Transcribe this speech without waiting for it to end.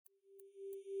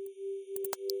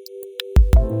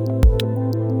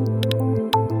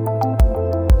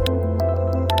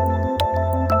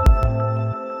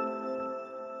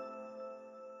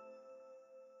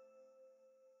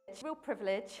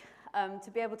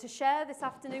to be able to share this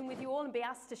afternoon with you all and be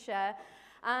asked to share.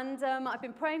 And I've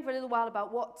been praying for a little while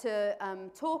about what to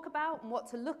talk about and what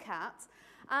to look at.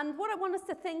 And what I want us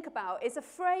to think about is a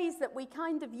phrase that we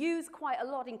kind of use quite a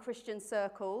lot in Christian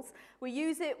circles. We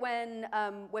use it when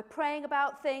we're praying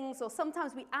about things, or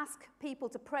sometimes we ask people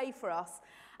to pray for us.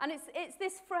 And it's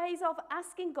this phrase of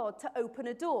asking God to open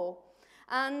a door.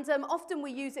 And often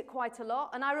we use it quite a lot.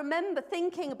 And I remember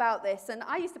thinking about this, and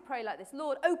I used to pray like this: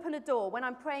 Lord, open a door. When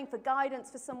I'm praying for guidance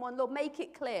for someone, Lord, make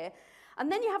it clear. And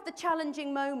then you have the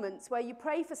challenging moments where you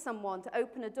pray for someone to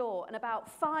open a door, and about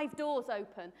 5 doors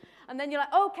open. And then you're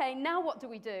like, okay, now what do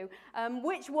we do?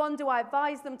 Which one do I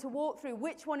advise them to walk through?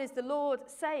 Which one is the Lord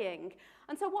saying?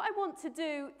 And so what I want to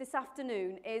do this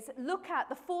afternoon is look at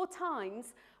the 4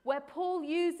 times where Paul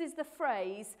uses the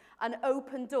phrase, an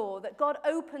open door, that God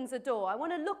opens a door. I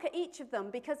want to look at each of them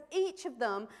because each of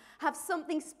them have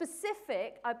something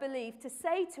specific, I believe, to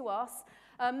say to us,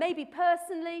 maybe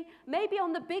personally, maybe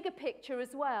on the bigger picture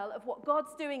as well, of what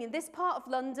God's doing in this part of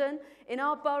London, in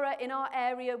our borough, in our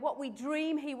area, what we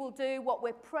dream he will do, what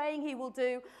we're praying he will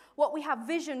do, what we have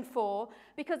vision for,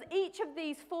 because each of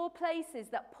these 4 places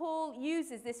that Paul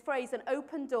uses this phrase, an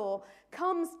open door,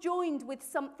 comes joined with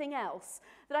something else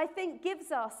that I think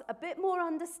gives us a bit more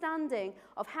understanding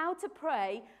of how to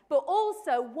pray, but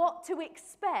also what to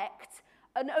expect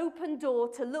an open door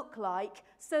to look like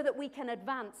so that we can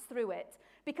advance through it.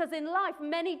 Because in life,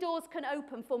 many doors can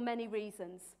open for many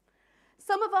reasons.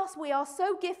 Some of us, we are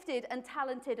so gifted and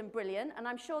talented and brilliant, and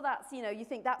I'm sure that's, you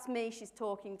think that's me she's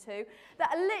talking to,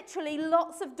 that literally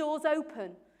lots of doors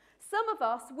open. Some of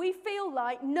us, we feel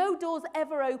like no doors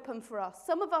ever open for us.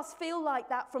 Some of us feel like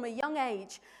that from a young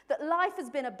age, that life has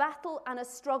been a battle and a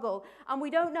struggle, and we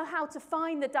don't know how to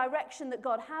find the direction that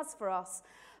God has for us.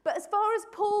 But as far as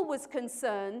Paul was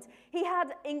concerned, he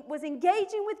was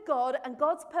engaging with God and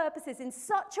God's purposes in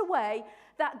such a way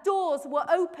that doors were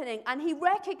opening, and he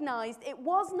recognized it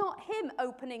was not him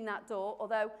opening that door,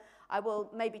 although I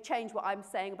will maybe change what I'm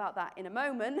saying about that in a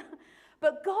moment,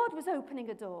 but God was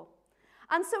opening a door.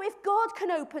 And so if God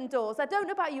can open doors, I don't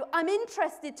know about you, I'm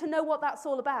interested to know what that's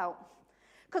all about.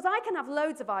 Because I can have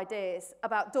loads of ideas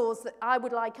about doors that I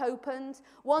would like opened,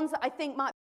 ones that I think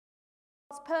might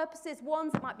purposes,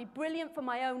 ones that might be brilliant for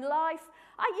my own life.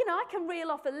 I can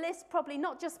reel off a list, probably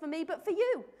not just for me, but for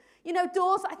you.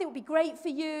 Doors that I think would be great for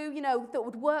you, that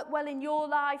would work well in your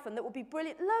life and that would be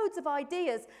brilliant. Loads of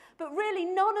ideas, but really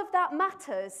none of that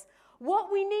matters.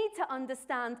 What we need to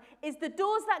understand is the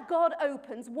doors that God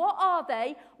opens. What are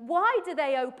they? Why do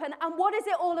they open? And what is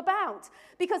it all about?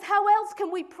 Because how else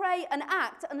can we pray and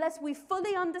act unless we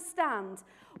fully understand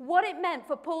what it meant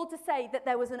for Paul to say that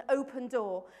there was an open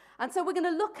door? And so we're going to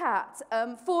look at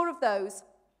 4 of those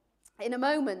in a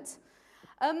moment.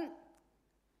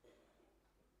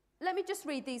 Let me just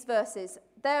read these verses.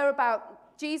 They're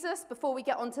about Jesus before we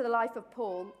get on to the life of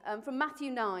Paul. From Matthew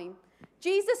 9.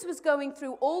 Jesus was going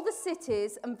through all the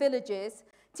cities and villages,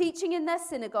 teaching in their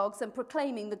synagogues and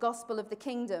proclaiming the gospel of the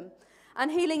kingdom,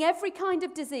 and healing every kind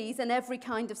of disease and every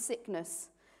kind of sickness.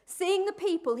 Seeing the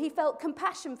people, he felt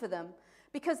compassion for them,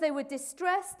 because they were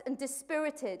distressed and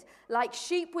dispirited, like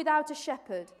sheep without a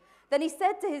shepherd. Then he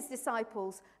said to his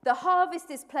disciples, "The harvest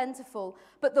is plentiful,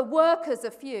 but the workers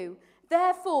are few.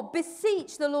 Therefore,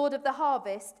 beseech the Lord of the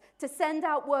harvest to send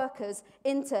out workers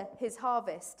into his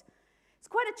harvest." It's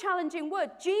quite a challenging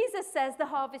word. Jesus says the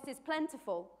harvest is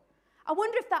plentiful. I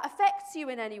wonder if that affects you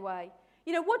in any way.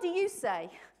 What do you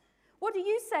say? What do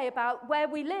you say about where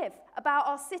we live, about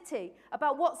our city,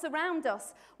 about what's around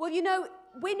us? Well,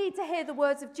 we need to hear the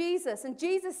words of Jesus. And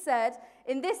Jesus said,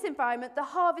 in this environment, the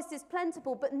harvest is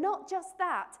plentiful, but not just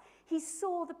that. He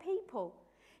saw the people.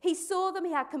 He saw them,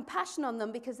 he had compassion on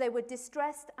them because they were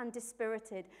distressed and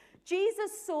dispirited.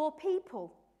 Jesus saw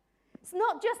people. It's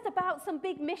not just about some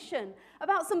big mission,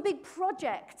 about some big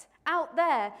project out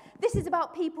there. This is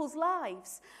about people's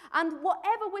lives. And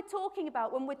whatever we're talking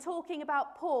about when we're talking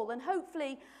about Paul, and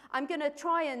hopefully I'm going to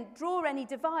try and draw any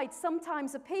divide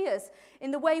sometimes appears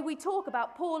in the way we talk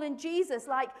about Paul and Jesus,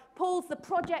 like Paul's the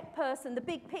project person, the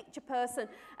big picture person,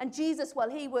 and Jesus,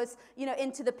 well, he was,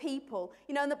 into the people.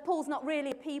 And that Paul's not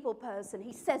really a people person.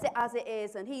 He says it as it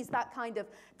is, and he's that kind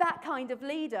of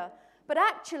leader. But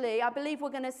actually, I believe we're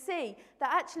going to see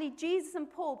that actually Jesus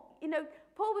and Paul,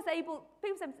 Paul was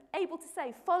able to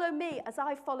say, "Follow me as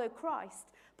I follow Christ."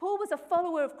 Paul was a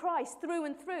follower of Christ through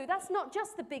and through. That's not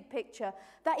just the big picture.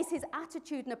 That is his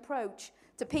attitude and approach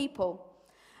to people.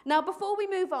 Now, before we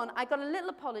move on, I got a little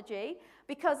apology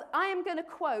because I am going to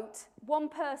quote one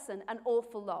person an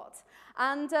awful lot.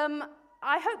 And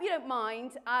I hope you don't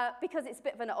mind, because it's a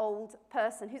bit of an old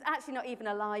person who's actually not even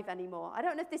alive anymore. I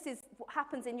don't know if this is what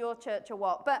happens in your church or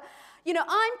what, but, you know,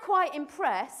 I'm quite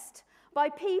impressed by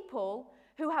people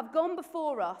who have gone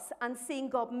before us and seen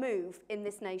God move in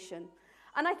this nation.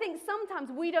 And I think sometimes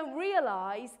we don't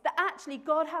realize that actually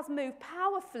God has moved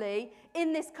powerfully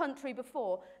in this country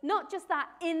before. Not just that,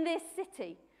 in this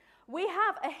city. We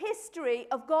have a history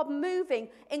of God moving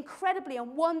incredibly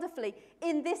and wonderfully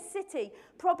in this city,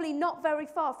 probably not very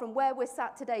far from where we're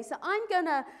sat today. So I'm going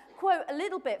to quote a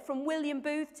little bit from William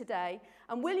Booth today.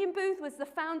 And William Booth was the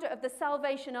founder of the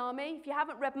Salvation Army. If you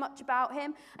haven't read much about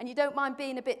him and you don't mind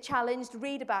being a bit challenged,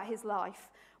 read about his life.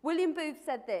 William Booth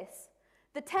said this: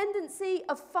 "The tendency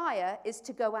of fire is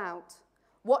to go out.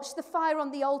 Watch the fire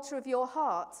on the altar of your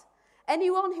heart.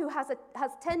 Anyone who has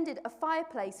tended a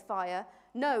fireplace fire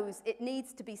knows it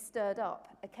needs to be stirred up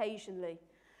occasionally."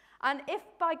 And if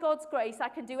by God's grace I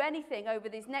can do anything over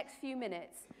these next few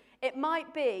minutes, it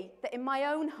might be that in my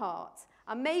own heart,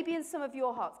 and maybe in some of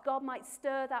your hearts, God might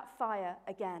stir that fire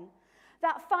again.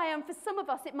 That fire, and for some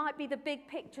of us, it might be the big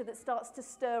picture that starts to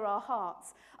stir our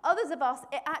hearts. Others of us,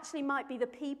 it actually might be the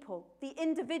people, the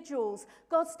individuals.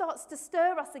 God starts to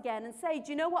stir us again and say,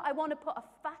 do you know what? I want to put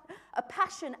a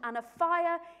passion and a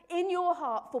fire in your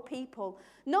heart for people.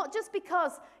 Not just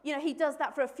because, you know, he does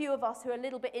that for a few of us who are a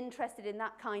little bit interested in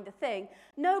that kind of thing.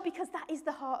 No, because that is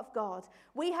the heart of God.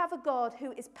 We have a God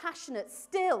who is passionate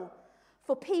still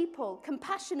for people,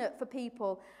 compassionate for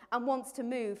people, and wants to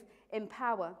move in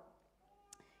power.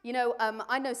 You know,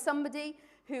 I know somebody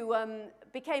who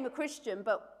became a Christian,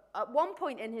 but at one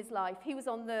point in his life, he was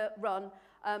on the run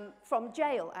from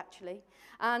jail, actually.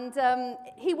 And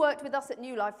he worked with us at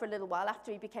New Life for a little while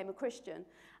after he became a Christian.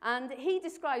 And he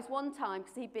describes one time,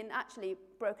 because he'd been actually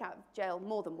broke out of jail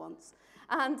more than once.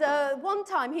 And one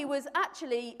time he was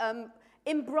actually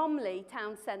in Bromley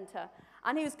town centre.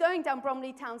 And he was going down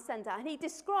Bromley town centre. And he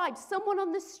described someone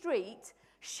on the street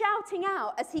shouting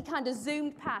out as he kind of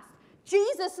zoomed past,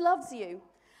 "Jesus loves you."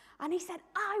 And he said,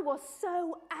 I was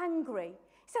so angry.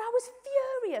 He said, I was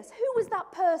furious. Who was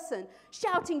that person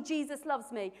shouting, "Jesus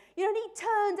loves me"? You know, and he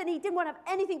turned and he didn't want to have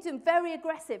anything to him, very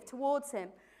aggressive towards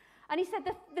him. And he said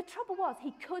the trouble was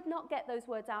he could not get those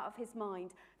words out of his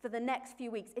mind for the next few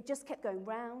weeks. It just kept going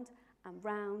round and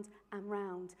round and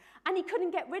round. And he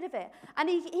couldn't get rid of it. And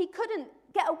he couldn't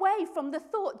get away from the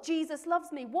thought, Jesus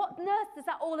loves me. What on earth is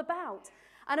that all about?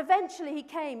 And eventually he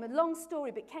came, a long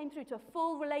story, but came through to a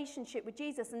full relationship with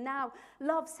Jesus and now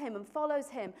loves him and follows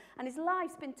him. And his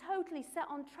life's been totally set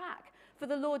on track for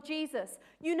the Lord Jesus.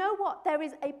 You know what? There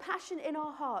is a passion in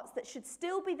our hearts that should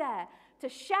still be there to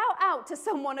shout out to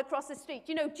someone across the street,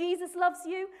 you know, Jesus loves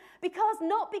you.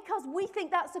 Not because we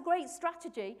think that's a great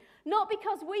strategy, not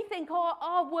because we think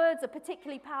our words are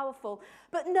particularly powerful,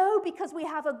 but no, because we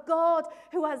have a God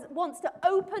who wants to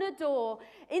open a door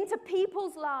into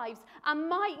people's lives and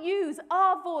might use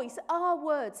our voice, our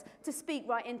words, to speak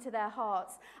right into their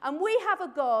hearts. And we have a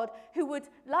God who would,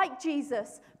 like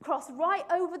Jesus, cross right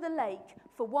over the lake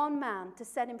for one man to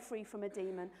set him free from a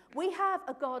demon. We have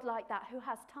a God like that who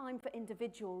has time for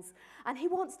individuals, and he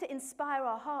wants to inspire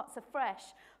our hearts afresh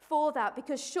for that,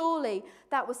 because surely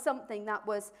that was something that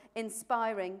was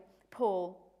inspiring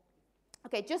Paul.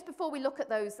 Okay, just before we look at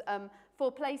those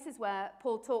 4 places where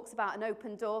Paul talks about an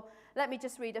open door, let me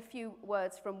just read a few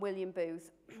words from William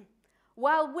Booth.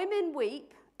 "While women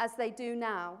weep, as they do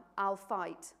now, I'll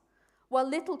fight. While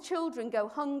little children go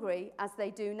hungry, as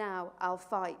they do now, I'll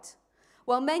fight.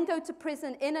 While men go to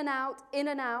prison in and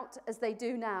out, as they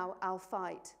do now, I'll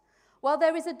fight. While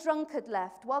there is a drunkard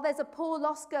left, while there's a poor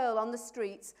lost girl on the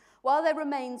streets, while there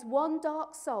remains one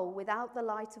dark soul without the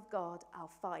light of God, I'll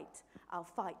fight. I'll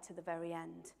fight to the very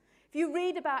end." If you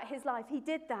read about his life, he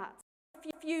did that.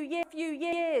 A few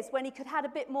years when he could have had a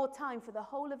bit more time for the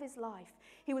whole of his life.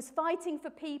 He was fighting for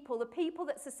people, the people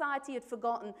that society had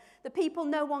forgotten, the people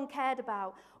no one cared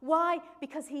about. Why?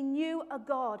 Because he knew a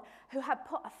God who had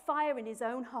put a fire in his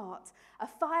own heart, a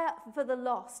fire for the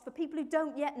lost, for people who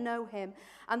don't yet know him.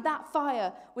 And that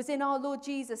fire was in our Lord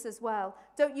Jesus as well.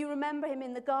 Don't you remember him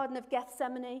in the Garden of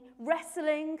Gethsemane,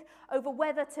 wrestling over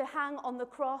whether to hang on the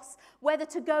cross, whether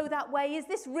to go that way? Is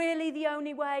this really the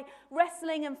only way?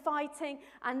 Wrestling and fighting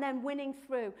and then winning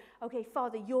through. Okay,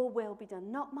 Father, your will be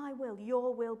done, not my will,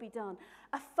 your will be done.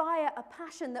 A fire, a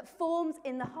passion that forms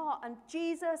in the heart. And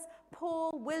Jesus,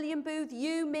 Paul, William Booth,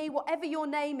 you, me, whatever your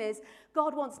name is,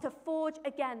 God wants to forge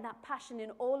again that passion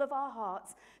in all of our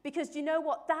hearts. Because do you know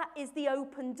what? That is the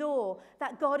open door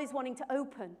that God is wanting to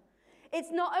open. It's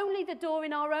not only the door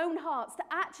in our own hearts to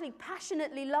actually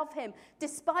passionately love him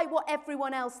despite what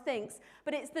everyone else thinks,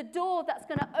 but it's the door that's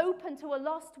going to open to a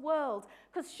lost world,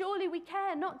 because surely we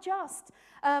care not just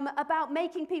about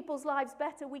making people's lives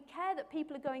better. We care that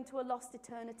people are going to a lost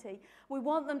eternity. We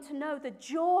want them to know the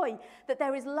joy that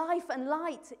there is life and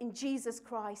light in Jesus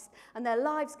Christ, and their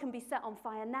lives can be set on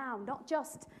fire now, not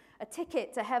just a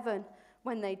ticket to heaven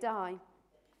when they die.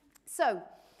 So,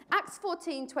 Acts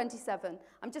 14:27.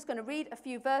 I'm just going to read a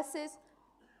few verses.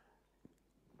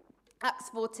 Acts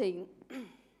 14.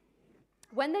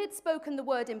 When they had spoken the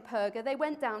word in Perga, they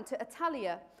went down to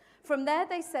Attalia. From there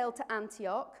they sailed to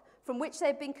Antioch, from which they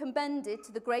had been commended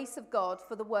to the grace of God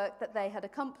for the work that they had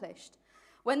accomplished.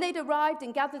 When they'd arrived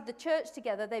and gathered the church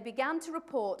together, they began to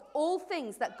report all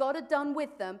things that God had done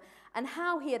with them and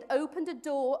how he had opened a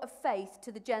door of faith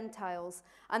to the Gentiles.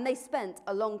 And they spent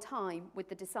a long time with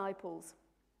the disciples.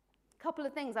 A couple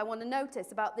of things I want to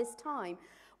notice about this time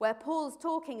where Paul's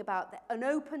talking about an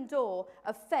open door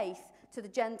of faith to the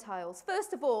Gentiles.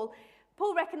 First of all,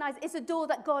 Paul recognized it's a door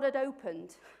that God had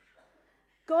opened.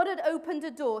 God had opened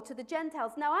a door to the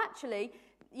Gentiles. Now, actually,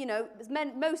 you know,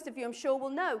 most of you, I'm sure, will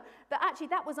know, but actually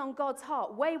that was on God's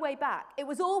heart way, way back. It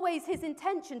was always his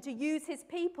intention to use his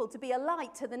people to be a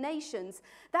light to the nations.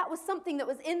 That was something that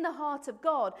was in the heart of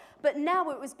God, but now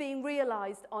it was being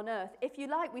realized on earth. If you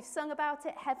like, we've sung about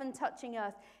it, heaven touching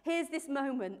earth. Here's this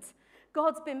moment.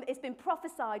 It's been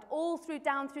prophesied all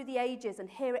down through the ages, and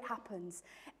here it happens.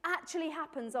 Actually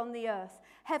happens on the earth.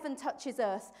 Heaven touches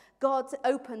earth. God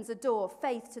opens a door of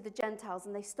faith to the Gentiles,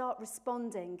 and they start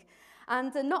responding.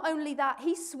 And not only that,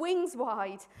 he swings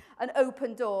wide an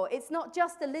open door. It's not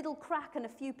just a little crack and a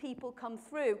few people come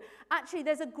through. Actually,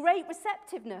 there's a great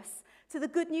receptiveness to the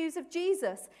good news of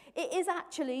Jesus. It is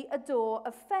actually a door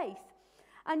of faith.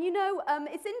 And you know,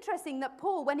 it's interesting that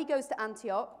Paul, when he goes to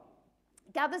Antioch,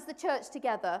 gathers the church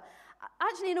together.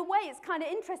 Actually, in a way, it's kind of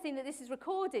interesting that this is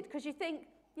recorded, because you think,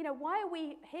 you know, why are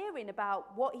we hearing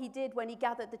about what he did when he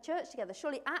gathered the church together?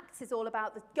 Surely Acts is all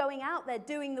about going out there,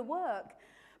 doing the work.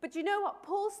 But you know what?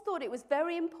 Paul thought it was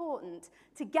very important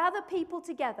to gather people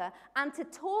together and to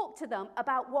talk to them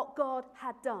about what God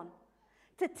had done.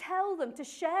 To tell them, to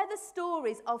share the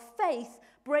stories of faith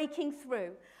breaking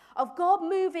through, of God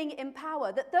moving in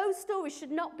power, that those stories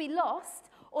should not be lost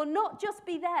or not just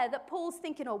be there, that Paul's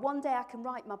thinking, oh, one day I can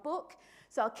write my book,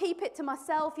 so I'll keep it to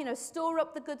myself, you know, store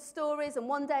up the good stories, and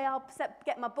one day I'll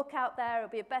get my book out there, it'll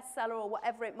be a bestseller or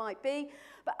whatever it might be.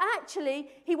 But actually,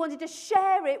 he wanted to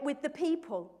share it with the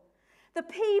people. The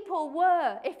people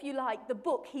were, if you like, the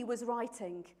book he was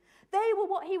writing. They were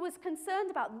what he was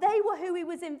concerned about. They were who he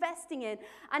was investing in.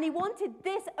 And he wanted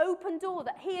this open door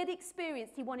that he had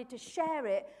experienced, he wanted to share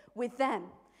it with them.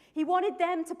 He wanted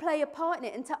them to play a part in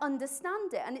it and to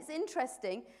understand it. And it's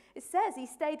interesting, it says he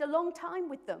stayed a long time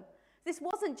with them. This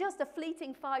wasn't just a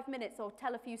fleeting 5 minutes or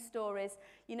tell a few stories.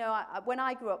 You know, when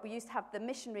I grew up, we used to have the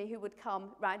missionary who would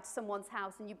come round to someone's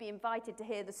house and you'd be invited to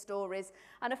hear the stories.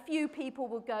 And a few people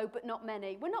would go, but not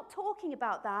many. We're not talking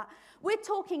about that. We're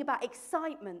talking about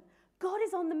excitement. God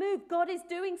is on the move. God is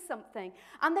doing something.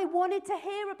 And they wanted to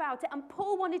hear about it. And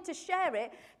Paul wanted to share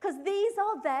it because these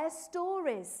are their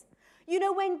stories. You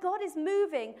know, when God is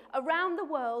moving around the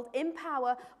world in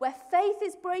power, where faith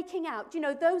is breaking out, do you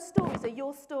know, those stories are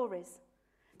your stories.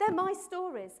 They're my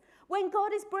stories. When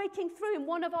God is breaking through in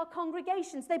one of our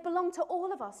congregations, they belong to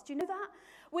all of us. Do you know that?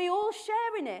 We all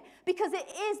share in it because it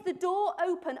is the door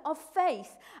open of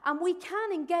faith, and we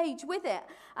can engage with it.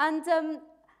 And,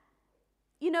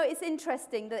 you know, it's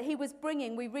interesting that he was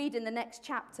bringing, we read in the next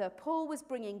chapter, Paul was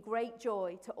bringing great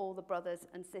joy to all the brothers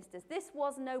and sisters. This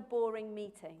was no boring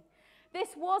meeting.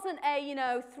 This wasn't a, you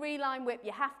know, 3-line whip,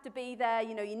 you have to be there,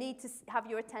 you know, you need to have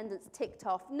your attendance ticked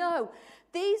off. No,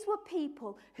 these were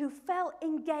people who felt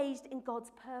engaged in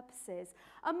God's purposes.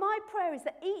 And my prayer is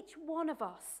that each one of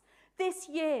us this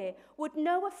year would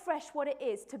know afresh what it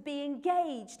is to be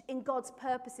engaged in God's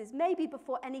purposes, maybe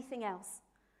before anything else.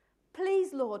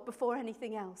 Please, Lord, before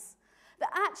anything else. That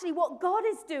actually what God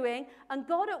is doing and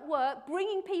God at work,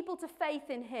 bringing people to faith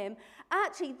in him,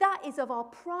 actually that is of our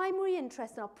primary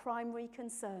interest and our primary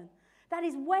concern. That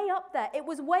is way up there. It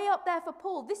was way up there for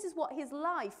Paul. This is what his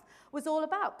life was all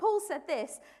about. Paul said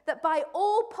this, that by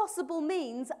all possible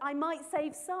means I might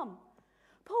save some.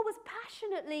 Paul was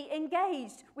passionately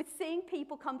engaged with seeing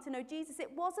people come to know Jesus. It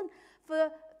wasn't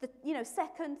for the, you know,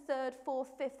 second, third, fourth,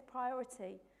 fifth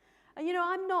priority. And you know,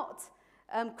 I'm not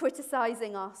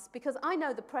criticizing us, because I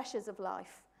know the pressures of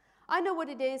life. I know what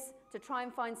it is to try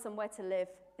and find somewhere to live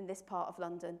in this part of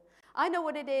London. I know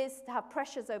what it is to have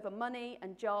pressures over money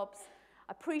and jobs.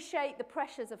 I appreciate the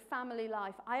pressures of family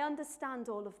life. I understand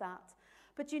all of that.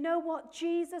 But you know what?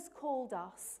 Jesus called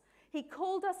us. He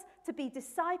called us to be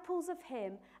disciples of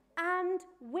him and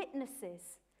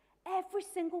witnesses. Every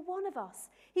single one of us.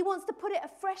 He wants to put it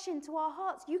afresh into our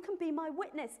hearts. You can be my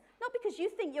witness. Not because you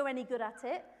think you're any good at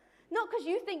it. Not because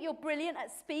you think you're brilliant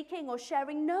at speaking or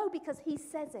sharing. No, because he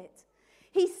says it.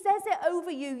 He says it over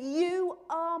you. You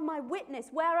are my witness.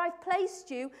 Where I've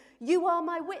placed you, you are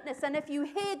my witness. And if you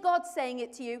hear God saying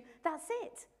it to you, that's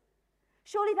it.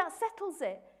 Surely that settles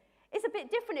it. It's a bit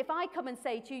different if I come and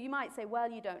say to you, you might say, well,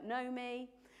 you don't know me.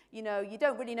 You know, you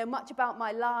don't really know much about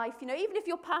my life. You know, even if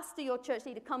your pastor, your church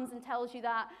leader comes and tells you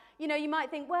that, you know, you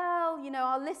might think, well, you know,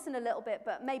 I'll listen a little bit,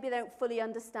 but maybe they don't fully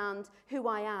understand who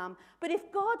I am. But if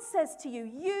God says to you,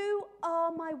 you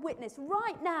are my witness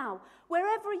right now,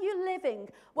 wherever you're living,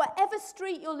 whatever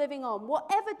street you're living on,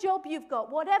 whatever job you've got,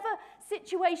 whatever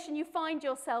situation you find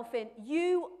yourself in,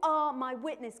 you are my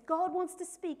witness. God wants to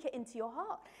speak it into your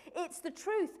heart. It's the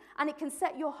truth, and it can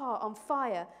set your heart on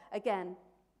fire again.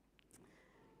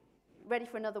 Ready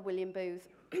for another William Booth.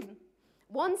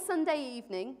 One Sunday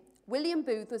evening, William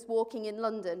Booth was walking in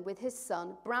London with his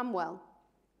son, Bramwell,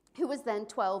 who was then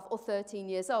 12 or 13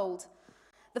 years old.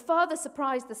 The father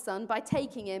surprised the son by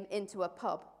taking him into a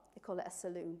pub. They call it a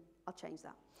saloon. I'll change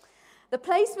that. The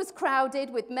place was crowded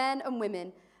with men and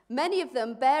women, many of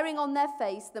them bearing on their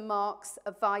face the marks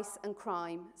of vice and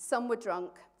crime. Some were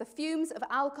drunk. The fumes of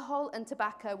alcohol and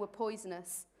tobacco were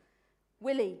poisonous.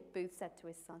 Willie, Booth said to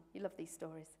his son, you love these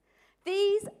stories.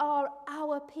 These are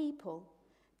our people.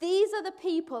 These are the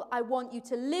people I want you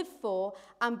to live for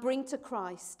and bring to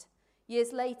Christ.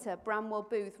 Years later, Bramwell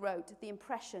Booth wrote, the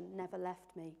impression never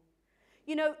left me.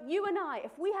 You know, you and I,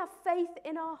 if we have faith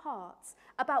in our hearts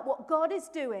about what God is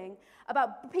doing,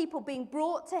 about people being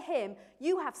brought to him,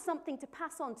 you have something to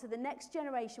pass on to the next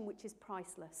generation which is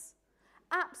priceless.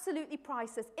 Absolutely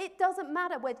priceless. It doesn't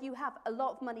matter whether you have a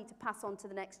lot of money to pass on to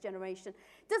the next generation.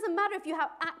 It doesn't matter if you have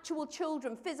actual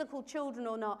children, physical children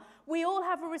or not. We all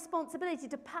have a responsibility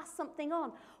to pass something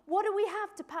on. What do we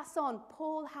have to pass on?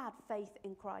 Paul had faith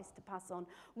in Christ to pass on.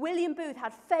 William Booth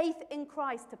had faith in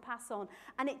Christ to pass on.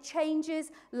 And it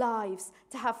changes lives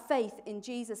to have faith in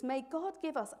Jesus. May God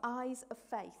give us eyes of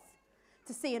faith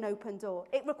to see an open door.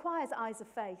 It requires eyes of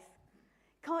faith.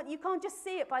 You can't just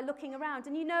see it by looking around.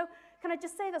 And you know, can I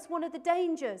just say that's one of the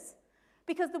dangers?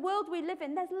 Because the world we live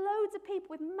in, there's loads of people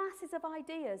with masses of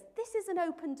ideas. This is an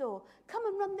open door. Come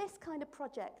and run this kind of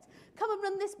project. Come and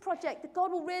run this project. That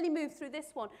God will really move through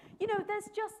this one. You know,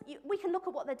 we can look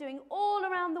at what they're doing all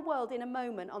around the world in a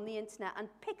moment on the internet and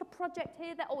pick a project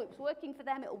here that, oh, it was working for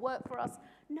them, it'll work for us.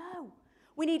 No.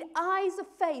 We need eyes of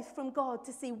faith from God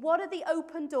to see what are the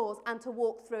open doors and to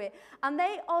walk through it. And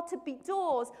they are to be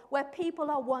doors where people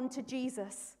are won to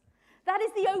Jesus. That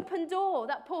is the open door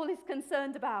that Paul is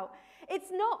concerned about. It's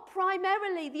not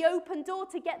primarily the open door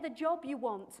to get the job you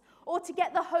want or to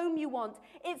get the home you want.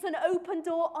 It's an open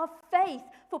door of faith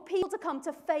for people to come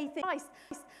to faith in Christ.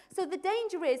 So the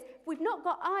danger is, if we've not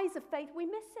got eyes of faith, we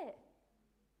miss it.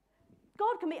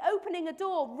 God can be opening a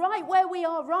door right where we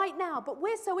are right now, but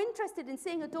we're so interested in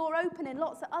seeing a door open in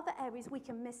lots of other areas, we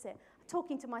can miss it. I'm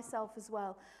talking to myself as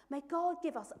well. May God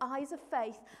give us eyes of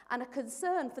faith and a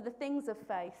concern for the things of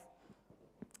faith.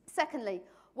 Secondly,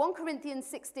 1 Corinthians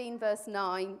 16, verse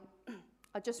 9.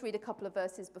 I'll just read a couple of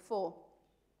verses before.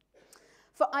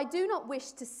 For I do not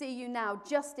wish to see you now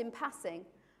just in passing,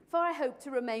 for I hope to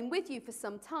remain with you for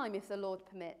some time if the Lord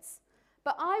permits.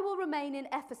 But I will remain in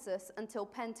Ephesus until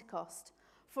Pentecost,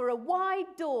 for a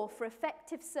wide door for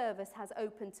effective service has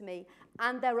opened to me,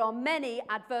 and there are many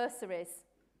adversaries.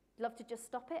 Love to just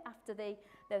stop it after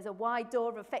there's a wide door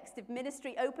of effective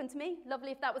ministry open to me. Lovely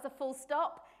if that was a full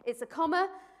stop. It's a comma,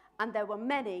 and there were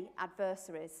many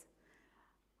adversaries.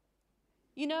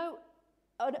 You know,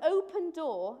 an open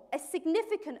door, a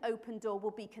significant open door, will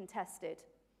be contested.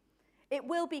 It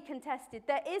will be contested.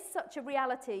 There is such a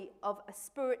reality of a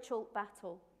spiritual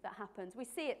battle that happens. We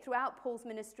see it throughout Paul's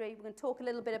ministry. We're going to talk a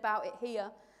little bit about it here.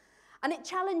 And it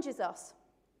challenges us.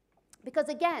 Because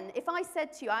again, if I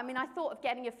said to you, I thought of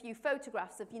getting a few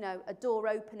photographs of, a door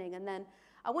opening, and then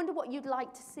I wonder what you'd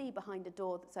like to see behind a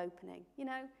door that's opening.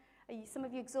 Some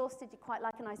of you exhausted, you quite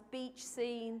like a nice beach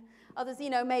scene. Others,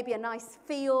 maybe a nice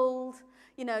field,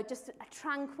 just a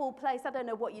tranquil place. I don't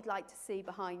know what you'd like to see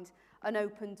behind an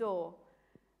open door.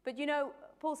 But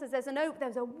Paul says there's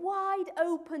a wide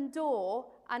open door,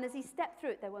 and as he stepped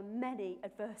through it, there were many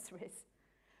adversaries.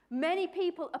 Many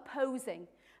people opposing,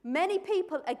 many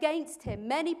people against him,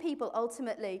 many people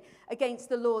ultimately against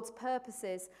the Lord's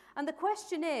purposes. And the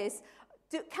question is,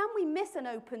 can we miss an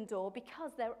open door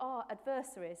because there are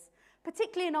adversaries?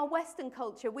 Particularly in our Western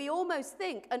culture, we almost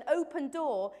think an open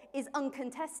door is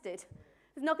uncontested.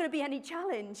 There's not going to be any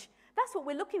challenge. That's what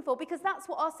we're looking for, because that's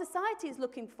what our society is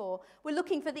looking for. We're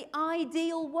looking for the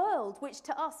ideal world, which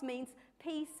to us means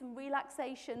peace and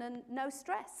relaxation and no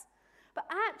stress. But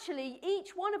actually, each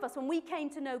one of us, when we came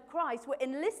to know Christ, were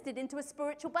enlisted into a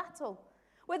spiritual battle.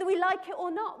 Whether we like it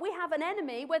or not, we have an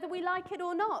enemy, whether we like it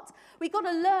or not. We've got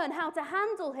to learn how to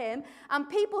handle him and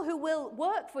people who will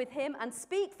work with him and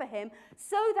speak for him,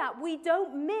 so that we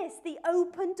don't miss the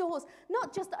open doors.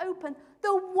 Not just open,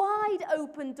 the wide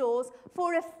open doors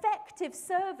for effective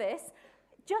service,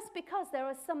 just because there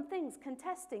are some things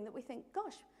contesting that we think,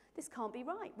 gosh, this can't be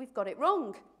right. We've got it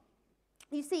wrong.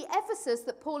 You see, Ephesus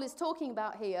that Paul is talking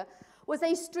about here was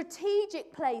a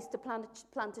strategic place to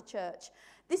plant a church.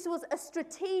 This was a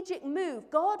strategic move.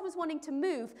 God was wanting to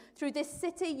move through this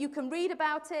city. You can read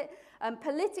about it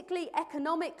politically,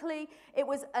 economically. It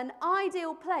was an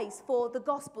ideal place for the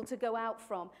gospel to go out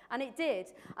from, and it did.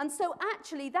 And so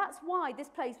actually, that's why this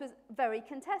place was very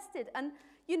contested. And,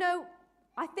 you know,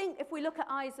 I think if we look at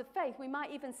eyes of faith, we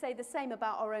might even say the same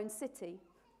about our own city.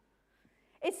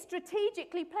 It's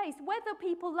strategically placed. Whether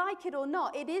people like it or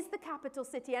not, it is the capital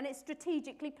city, and it's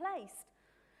strategically placed.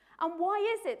 And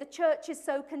why is it the church is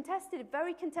so contested,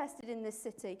 very contested in this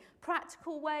city?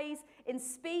 Practical ways, in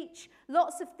speech,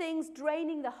 lots of things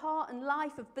draining the heart and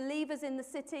life of believers in the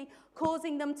city,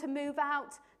 causing them to move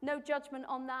out. No judgment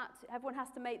on that. Everyone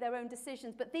has to make their own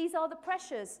decisions. But these are the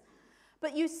pressures.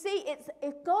 But you see,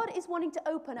 if God is wanting to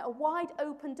open a wide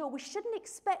open door, we shouldn't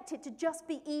expect it to just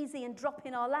be easy and drop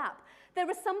in our lap. There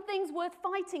are some things worth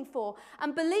fighting for,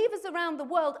 and believers around the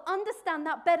world understand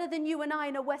that better than you and I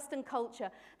in a Western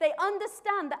culture. They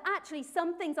understand that actually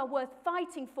some things are worth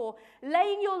fighting for,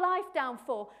 laying your life down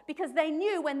for, because they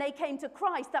knew when they came to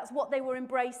Christ that's what they were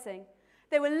embracing.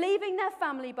 They were leaving their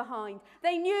family behind.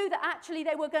 They knew that actually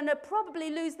they were going to probably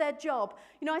lose their job.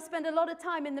 You know, I spend a lot of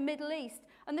time in the Middle East,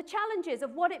 and the challenges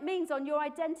of what it means on your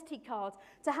identity card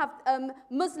to have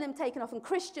Muslim taken off and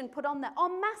Christian put on there are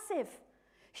massive.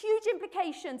 Huge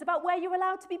implications about where you're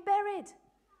allowed to be buried.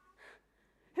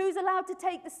 Who's allowed to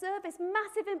take the service?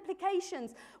 Massive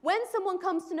implications. When someone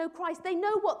comes to know Christ, they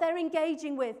know what they're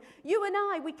engaging with. You and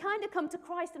I, we kind of come to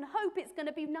Christ and hope it's going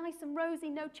to be nice and rosy,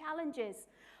 no challenges.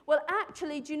 Well,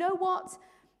 actually, do you know what?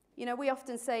 You know, we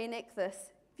often say in Ichthus,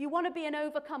 if you want to be an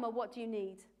overcomer, what do you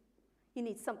need? You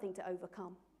need something to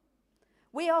overcome.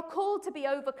 We are called to be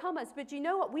overcomers, but do you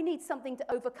know what? We need something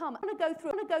to overcome. I want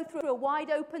to go through a wide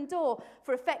open door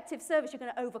for effective service. You're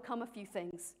going to overcome a few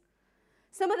things.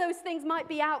 Some of those things might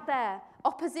be out there.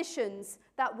 Oppositions,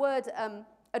 that word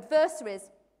adversaries,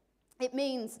 it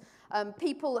means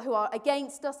people who are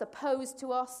against us, opposed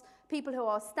to us, people who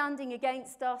are standing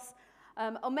against us,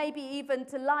 or maybe even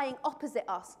to lying opposite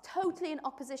us, totally in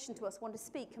opposition to us, want to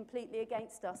speak completely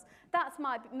against us. That's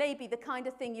maybe the kind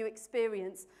of thing you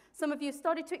experience. Some of you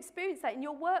started to experience that in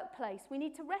your workplace. We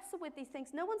need to wrestle with these things.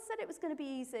 No one said it was going to be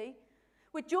easy.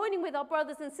 We're joining with our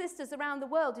brothers and sisters around the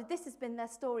world who this has been their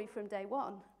story from day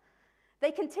one.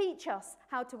 They can teach us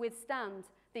how to withstand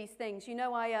these things. You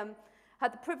know, I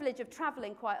had the privilege of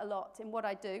traveling quite a lot in what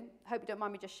I do. I hope you don't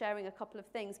mind me just sharing a couple of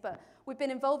things. But we've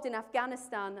been involved in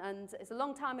Afghanistan, and it's a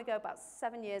long time ago, about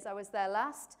 7 years I was there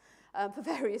last, for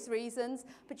various reasons.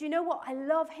 But you know what? I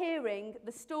love hearing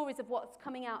the stories of what's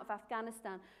coming out of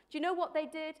Afghanistan. Do you know what they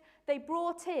did? They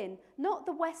brought in, not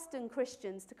the Western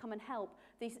Christians to come and help,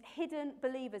 these hidden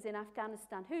believers in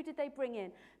Afghanistan. Who did they bring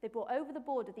in? They brought over the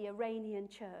border the Iranian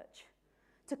church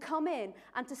to come in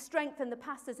and to strengthen the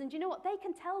pastors. And do you know what? They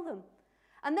can tell them.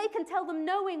 And they can tell them,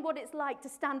 knowing what it's like to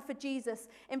stand for Jesus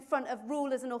in front of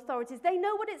rulers and authorities. They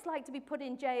know what it's like to be put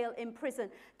in jail, in prison.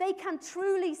 They can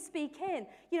truly speak in.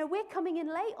 You know, we're coming in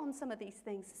late on some of these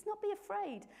things. Let's not be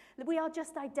afraid. We are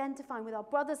just identifying with our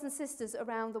brothers and sisters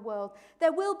around the world.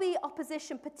 There will be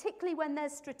opposition, particularly when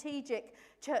there's strategic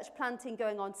church planting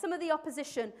going on. Some of the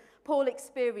opposition Paul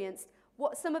experienced,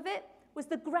 some of it was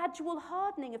the gradual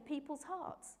hardening of people's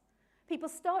hearts. People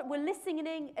were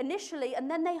listening initially, and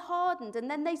then they hardened,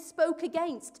 and then they spoke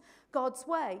against God's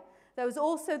way. There was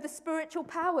also the spiritual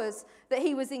powers that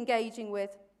he was engaging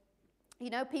with. You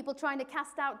know, people trying to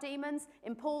cast out demons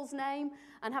in Paul's name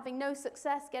and having no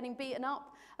success, getting beaten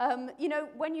up. You know,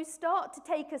 when you start to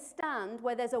take a stand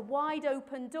where there's a wide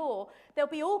open door, there'll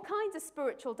be all kinds of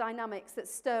spiritual dynamics that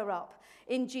stir up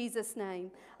in Jesus' name,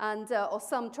 and or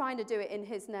some trying to do it in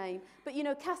his name. But, you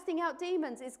know, casting out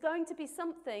demons is going to be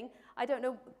something, I don't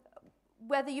know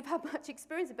whether you've had much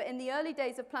experience, but in the early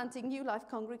days of planting New Life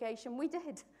Congregation, we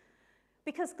did.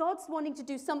 Because God's wanting to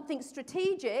do something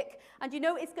strategic, and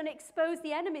it's going to expose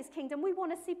the enemy's kingdom. We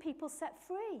want to see people set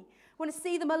free. We want to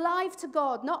see them alive to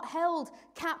God, not held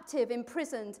captive,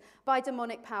 imprisoned by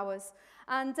demonic powers.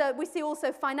 And we see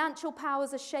also financial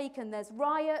powers are shaken. There's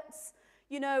riots.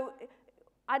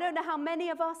 I don't know how many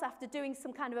of us, after doing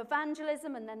some kind of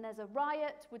evangelism and then there's a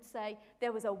riot, would say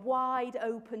there was a wide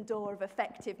open door of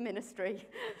effective ministry.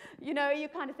 You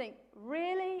kind of think,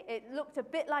 really? It looked a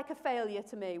bit like a failure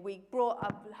to me. We brought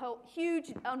a whole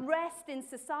huge unrest in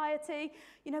society,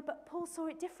 but Paul saw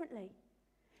it differently.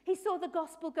 He saw the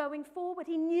gospel going forward.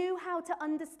 He knew how to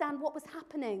understand what was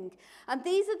happening. And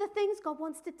these are the things God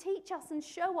wants to teach us and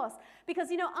show us. Because,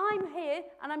 I'm here,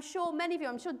 and I'm sure many of you,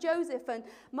 I'm sure Joseph and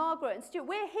Margaret and Stuart,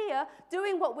 we're here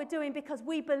doing what we're doing because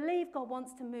we believe God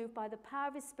wants to move by the power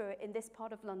of his Spirit in this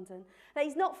part of London. That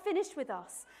he's not finished with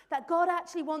us. That God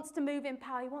actually wants to move in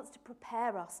power. He wants to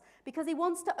prepare us because he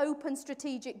wants to open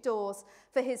strategic doors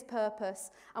for his purpose.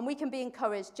 And we can be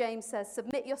encouraged. James says,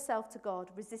 submit yourself to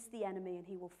God, resist the enemy, and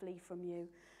he will flee from you.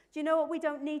 Do you know what? We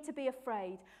don't need to be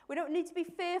afraid. We don't need to be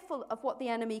fearful of what the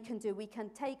enemy can do. We can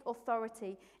take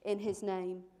authority in his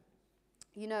name.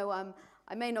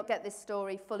 I may not get this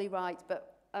story fully right,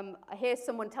 but I hear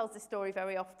someone tells this story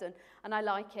very often, and I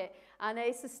like it. And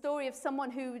it's the story of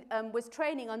someone who was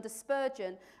training under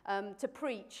Spurgeon to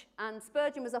preach. And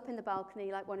Spurgeon was up in the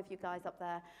balcony, like one of you guys up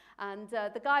there. And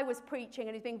the guy was preaching,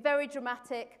 and he's being very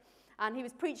dramatic. And he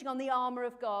was preaching on the armor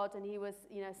of God, and he was,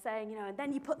 saying, and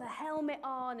then you put the helmet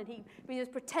on, and he was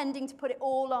pretending to put it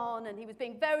all on, and he was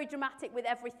being very dramatic with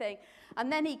everything.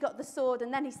 And then he got the sword,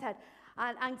 and then he said,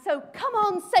 and so, come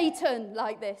on, Satan,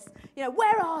 like this.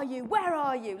 Where are you? Where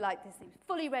are you? Like this. He was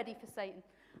fully ready for Satan.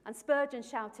 And Spurgeon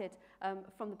shouted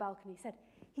from the balcony, he said,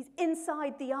 he's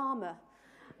inside the armor.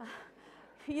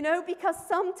 Because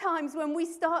sometimes when we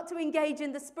start to engage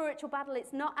in the spiritual battle,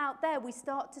 it's not out there. We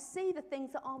start to see the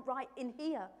things that aren't right in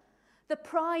here. The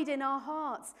pride in our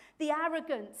hearts, the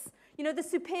arrogance, the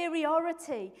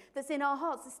superiority that's in our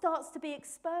hearts, it starts to be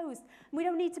exposed. And we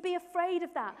don't need to be afraid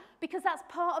of that because that's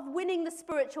part of winning the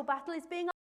spiritual battle is being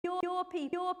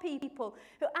your people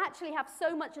who actually have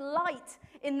so much light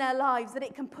in their lives that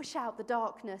it can push out the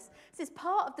darkness. This is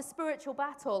part of the spiritual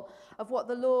battle of what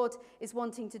the Lord is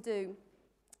wanting to do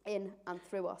in and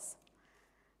through us.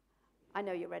 I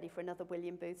know you're ready for another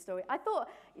William Booth story. I thought,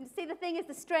 see, the thing is,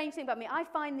 the strange thing about me, I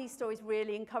find these stories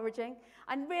really encouraging.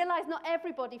 I realise not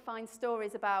everybody finds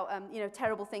stories about,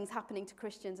 terrible things happening to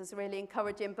Christians as really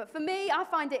encouraging. But for me, I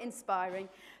find it inspiring.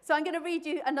 So I'm going to read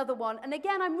you another one. And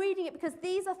again, I'm reading it because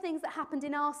these are things that happened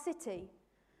in our city.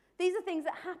 These are things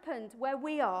that happened where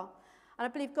we are. And I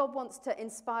believe God wants to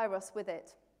inspire us with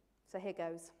it. So here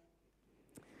goes.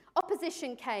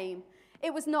 Opposition came.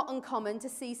 It was not uncommon to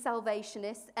see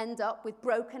Salvationists end up with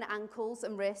broken ankles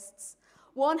and wrists.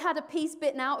 One had a piece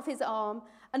bitten out of his arm.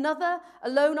 Another,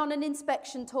 alone on an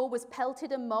inspection tour, was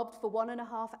pelted and mobbed for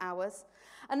 1.5 hours.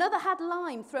 Another had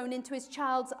lime thrown into his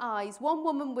child's eyes. One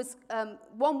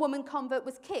woman convert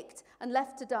was kicked and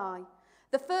left to die.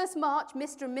 The first march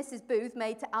Mr. and Mrs. Booth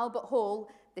made to Albert Hall,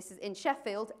 this is in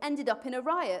Sheffield, ended up in a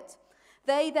riot.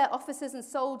 They, their officers and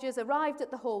soldiers, arrived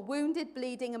at the hall, wounded,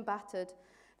 bleeding and battered.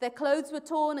 Their clothes were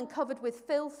torn and covered with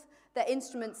filth, their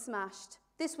instruments smashed.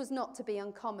 This was not to be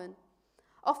uncommon.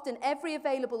 Often every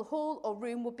available hall or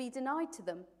room would be denied to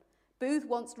them. Booth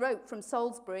once wrote from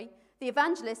Salisbury, the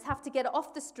evangelists have to get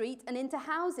off the street and into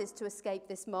houses to escape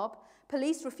this mob.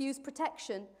 Police refuse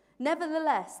protection.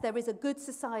 Nevertheless, there is a good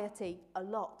society. A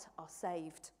lot are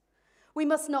saved. We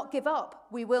must not give up.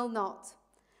 We will not.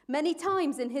 Many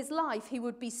times in his life, he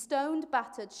would be stoned,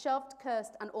 battered, shoved,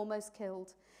 cursed, and almost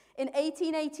killed. In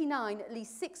 1889, at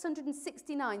least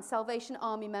 669 Salvation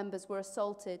Army members were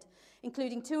assaulted,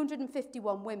 including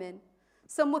 251 women.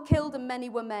 Some were killed and many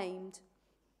were maimed.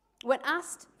 When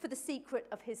asked for the secret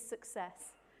of his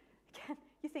success, again,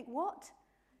 you think, what?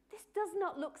 This does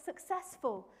not look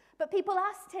successful. But people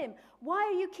asked him, why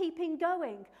are you keeping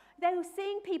going? They were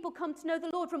seeing people come to know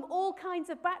the Lord from all kinds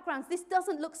of backgrounds. This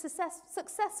doesn't look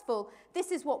successful.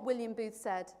 This is what William Booth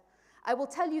said. I will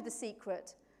tell you the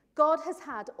secret. God has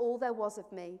had all there was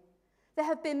of me. There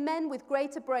have been men with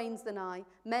greater brains than I,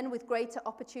 men with greater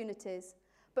opportunities.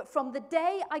 But from the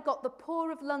day I got the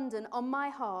poor of London on my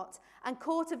heart and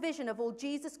caught a vision of all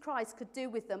Jesus Christ could do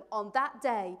with them, on that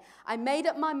day, I made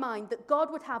up my mind that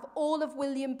God would have all of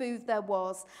William Booth there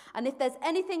was. And if there's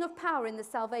anything of power in the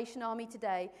Salvation Army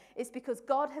today, it's because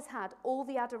God has had all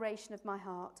the adoration of my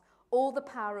heart, all the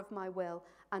power of my will,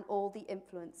 and all the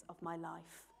influence of my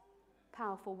life.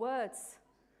 Powerful words.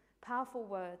 Powerful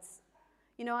words.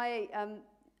 I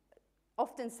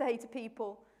often say to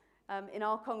people in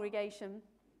our congregation,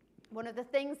 One of the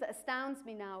things that astounds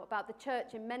me now about the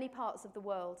church in many parts of the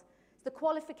world is the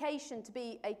qualification to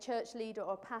be a church leader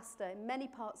or a pastor in many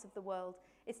parts of the world.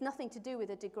 It's nothing to do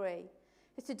with a degree.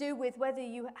 It's to do with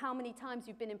how many times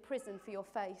you've been in prison for your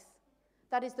faith.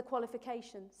 That is the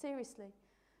qualification, seriously.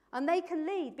 And they can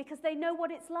lead because they know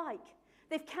what it's like.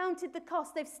 They've counted the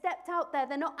cost. They've stepped out there.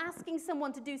 They're not asking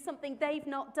someone to do something they've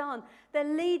not done. They're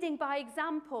leading by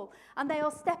example, and they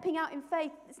are stepping out in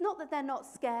faith. It's not that they're not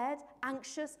scared,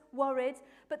 anxious, worried,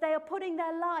 but they are putting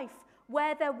their life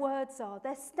where their words are.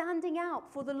 They're standing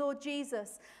out for the Lord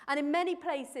Jesus. And in many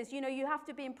places, you have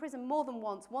to be in prison more than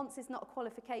once. Once is not a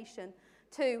qualification.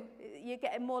 2, you're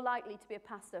getting more likely to be a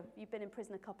pastor. You've been in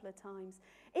prison a couple of times.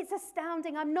 It's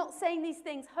astounding. I'm not saying these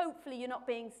things. Hopefully you're not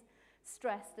being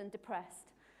stressed and depressed.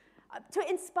 To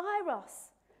inspire us.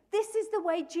 This is the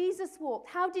way Jesus walked.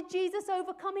 How did Jesus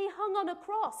overcome? He hung on a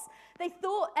cross.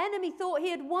 Enemy thought he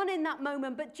had won in that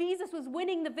moment, but Jesus was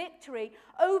winning the victory,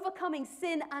 overcoming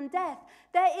sin and death.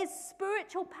 There is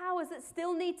spiritual powers that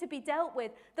still need to be dealt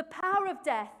with. The power of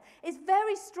death is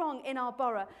very strong in our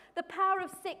borough. The power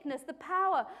of sickness, the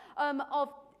power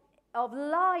of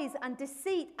lies and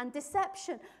deceit and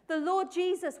deception. The Lord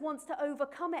Jesus wants to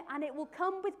overcome it, and it will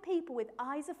come with people with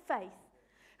eyes of faith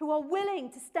who are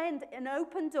willing to stand an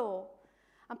open door.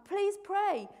 And please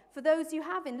pray for those you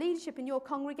have in leadership in your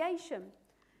congregation,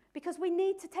 because we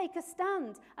need to take a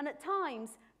stand, and at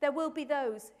times there will be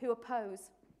those who oppose.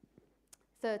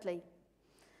 Thirdly,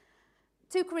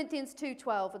 2 Corinthians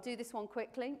 2:12. I'll do this one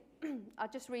quickly. I'll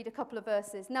just read a couple of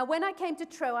verses. Now, when I came to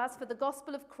Troas for the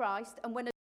gospel of Christ, and when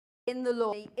in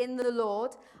the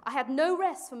Lord, I had no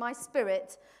rest for my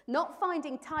spirit, not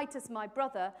finding Titus my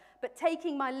brother, but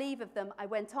taking my leave of them, I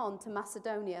went on to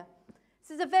Macedonia.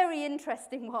 This is a very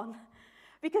interesting one,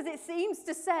 because it seems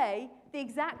to say the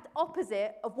exact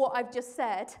opposite of what I've just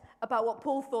said about what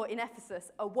Paul thought in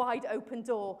Ephesus, a wide open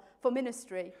door for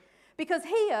ministry. Because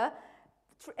here,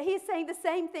 he's saying the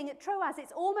same thing at Troas.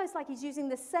 It's almost like he's using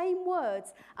the same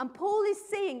words. And Paul is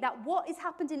seeing that what has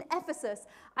happened in Ephesus,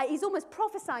 he's almost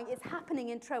prophesying it's happening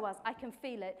in Troas. I can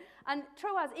feel it. And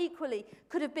Troas equally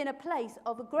could have been a place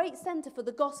of a great center for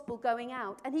the gospel going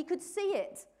out. And he could see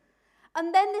it.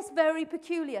 And then this very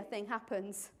peculiar thing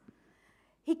happens.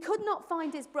 He could not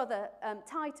find his brother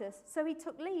Titus, so he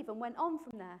took leave and went on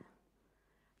from there.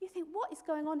 You think, what is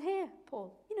going on here,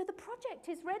 Paul? The project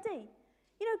is ready.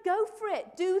 Go for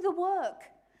it. Do the work.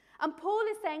 And Paul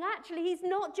is saying, actually, he's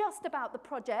not just about the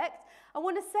project. I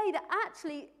want to say that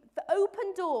actually the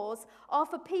open doors are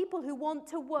for people who want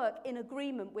to work in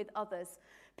agreement with others.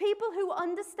 People who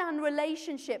understand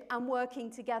relationship and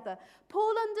working together.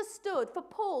 Paul understood, for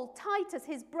Paul, Titus,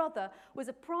 his brother, was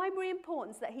of primary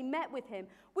importance that he met with him.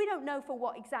 We don't know for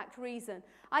what exact reason.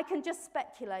 I can just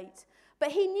speculate.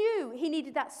 But he knew he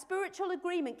needed that spiritual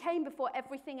agreement came before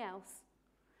everything else.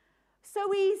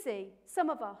 So easy, some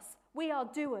of us, we are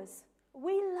doers.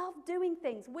 We love doing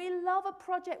things. We love a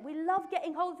project. We love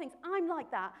getting hold of things. I'm like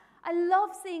that. I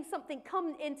love seeing something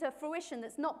come into fruition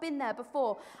that's not been there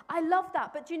before. I love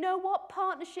that. But do you know what?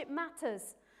 Partnership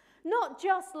matters. Not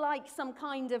just like some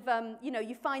kind of,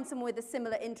 you find someone with a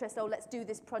similar interest, oh, let's do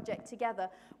this project together.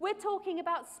 We're talking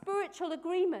about spiritual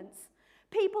agreements.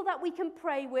 People that we can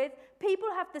pray with, people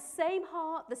who have the same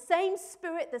heart, the same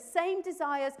spirit, the same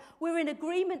desires. We're in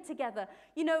agreement together.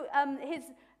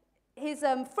 His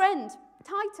friend,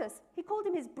 Titus, he called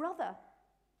him his brother.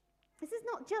 This is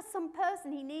not just some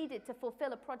person he needed to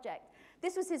fulfill a project.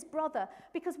 This was his brother.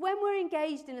 Because when we're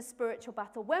engaged in a spiritual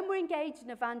battle, when we're engaged in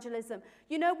evangelism,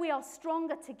 we are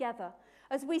stronger together.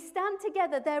 As we stand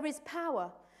together, there is power.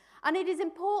 And it is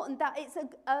important that it's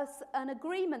an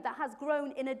agreement that has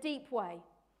grown in a deep way.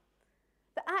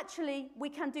 That actually we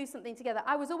can do something together.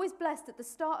 I was always blessed at the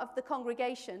start of the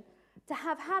congregation to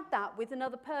have had that with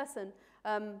another person,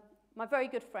 my very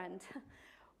good friend.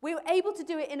 We were able to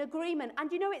do it in agreement.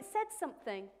 And it said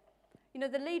something.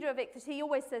 The leader of it, he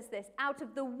always says this, out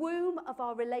of the womb of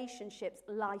our relationships,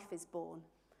 life is born.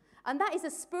 And that is a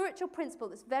spiritual principle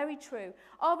that's very true.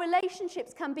 Our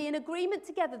relationships can be in agreement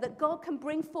together that God can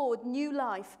bring forward new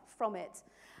life from it.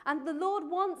 And the Lord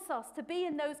wants us to be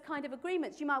in those kind of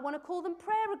agreements. You might want to call them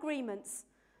prayer agreements.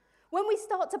 When we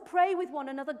start to pray with one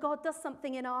another, God does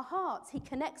something in our hearts. He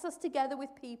connects us together with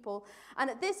people. And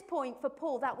at this point, for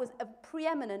Paul, that was of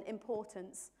preeminent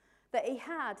importance, that he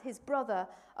had his brother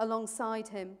alongside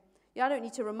him. I don't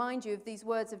need to remind you of these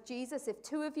words of Jesus. If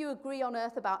two of you agree on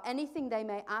earth about anything they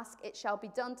may ask, it shall be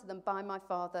done to them by my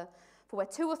Father. For where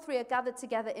 2 or 3 are gathered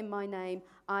together in my name,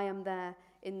 I am there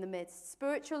in the midst.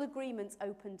 Spiritual agreements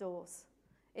open doors.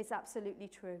 It's absolutely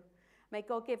true. May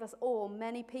God give us all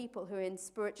many people who are in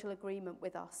spiritual agreement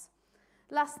with us.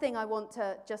 Last thing I want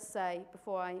to just say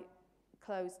before I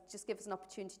close, just give us an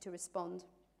opportunity to respond.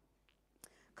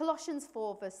 Colossians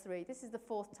 4 verse 3, this is the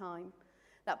fourth time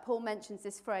that Paul mentions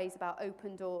this phrase about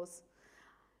open doors.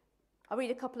 I'll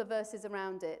read a couple of verses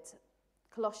around it.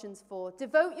 Colossians 4,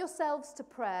 devote yourselves to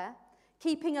prayer,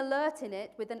 keeping alert in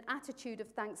it with an attitude of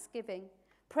thanksgiving,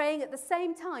 praying at the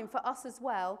same time for us as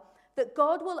well, that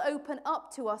God will open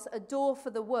up to us a door for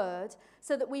the word,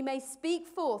 so that we may speak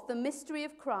forth the mystery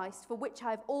of Christ, for which I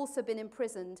have also been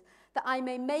imprisoned, that I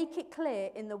may make it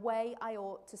clear in the way I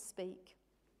ought to speak.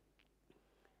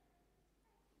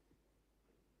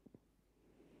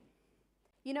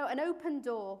 You know, an open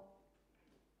door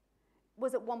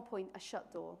was at one point a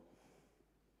shut door.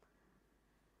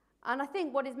 And I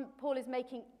think what Paul is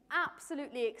making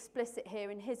absolutely explicit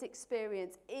here in his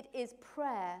experience, it is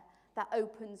prayer that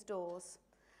opens doors.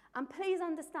 And please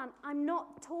understand, I'm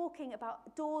not talking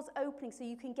about doors opening so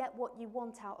you can get what you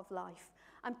want out of life.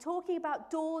 I'm talking about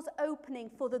doors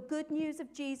opening for the good news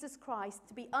of Jesus Christ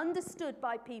to be understood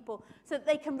by people so that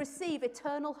they can receive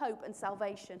eternal hope and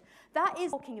salvation. That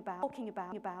is what I'm talking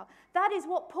about. That is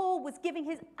what Paul was giving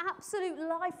his absolute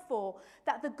life for,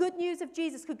 that the good news of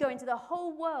Jesus could go into the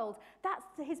whole world. That's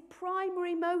his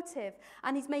primary motive,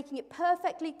 and he's making it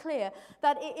perfectly clear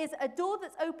that it is a door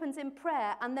that opens in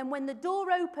prayer, and then when the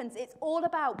door opens, it's all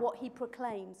about what he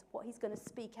proclaims, what he's going to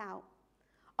speak out.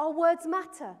 Our words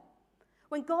matter.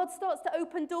 When God starts to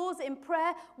open doors in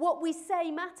prayer, what we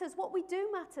say matters. What we do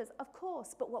matters, of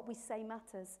course, but what we say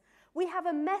matters. We have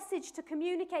a message to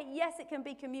communicate. Yes, it can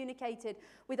be communicated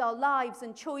with our lives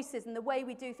and choices and the way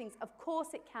we do things. Of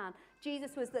course it can.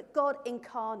 Jesus was the God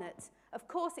incarnate. Of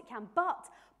course it can. But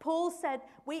Paul said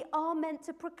we are meant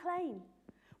to proclaim.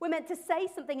 We're meant to say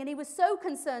something, and he was so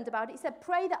concerned about it. He said,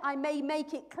 pray that I may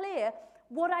make it clear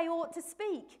what I ought to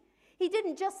speak. He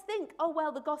didn't just think, oh,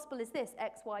 well, the gospel is this,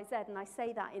 X, Y, Z, and I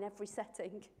say that in every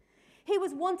setting. He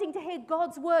was wanting to hear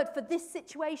God's word for this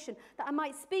situation, that I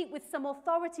might speak with some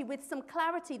authority, with some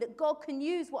clarity, that God can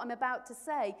use what I'm about to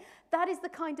say. That is the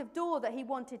kind of door that he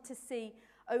wanted to see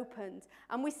opened.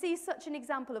 And we see such an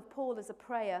example of Paul as a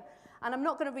prayer. And I'm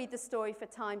not going to read the story for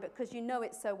time, but because you know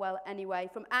it so well anyway,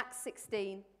 from Acts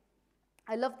 16.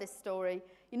 I love this story.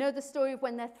 You know the story of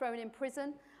when they're thrown in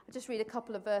prison? I'll just read a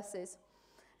couple of verses.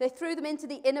 They threw them into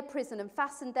the inner prison and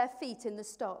fastened their feet in the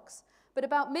stocks. But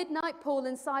about midnight, Paul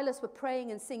and Silas were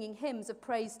praying and singing hymns of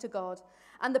praise to God,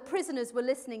 and the prisoners were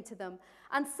listening to them.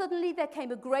 And suddenly there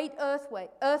came a great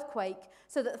earthquake,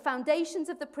 so that the foundations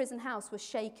of the prison house were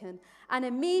shaken. And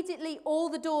immediately all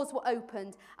the doors were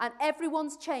opened, and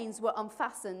everyone's chains were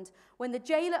unfastened. When the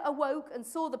jailer awoke and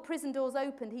saw the prison doors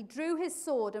opened, he drew his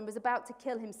sword and was about to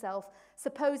kill himself,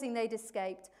 supposing they'd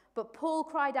escaped. But Paul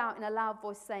cried out in a loud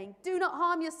voice, saying, do not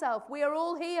harm yourself, we are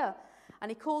all here. And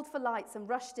he called for lights and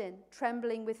rushed in,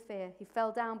 trembling with fear. He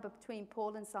fell down between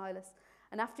Paul and Silas.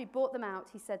 And after he brought them out,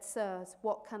 he said, sirs,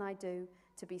 what can I do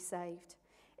to be saved?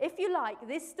 If you like,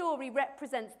 this story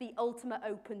represents the ultimate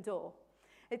open door.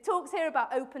 It talks here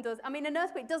about open doors. I mean, an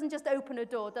earthquake doesn't just open a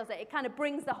door, does it? It kind of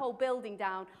brings the whole building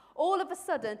down. All of a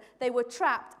sudden, they were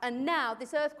trapped, and now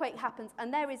this earthquake happens,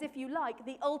 and there is, if you like,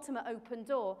 the ultimate open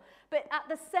door. But at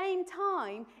the same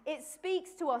time, it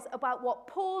speaks to us about what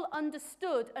Paul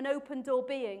understood an open door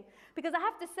being. Because I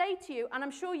have to say to you, and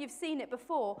I'm sure you've seen it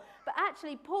before, but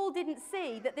actually, Paul didn't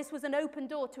see that this was an open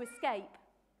door to escape.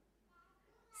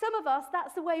 Some of us,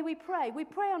 that's the way we pray. We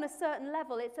pray on a certain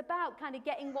level. It's about kind of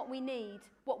getting what we need,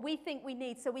 what we think we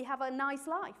need, so we have a nice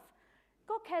life.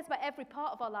 God cares about every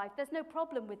part of our life. There's no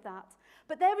problem with that.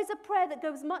 But there is a prayer that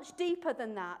goes much deeper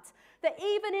than that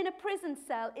even in a prison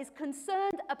cell is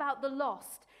concerned about the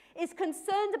lost, is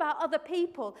concerned about other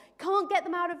people, can't get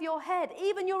them out of your head.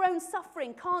 Even your own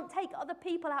suffering can't take other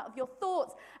people out of your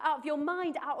thoughts, out of your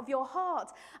mind, out of your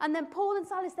heart. And then Paul and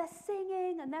Silas, they're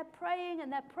singing and they're praying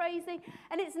and they're praising.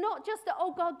 And it's not just that,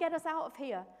 oh God, get us out of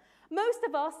here. Most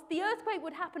of us, the earthquake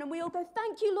would happen and we all go,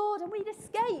 thank you, Lord, and we'd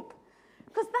escape.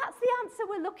 Because that's the answer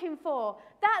we're looking for.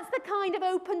 That's the kind of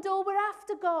open door we're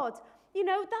after, God. You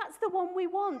know, that's the one we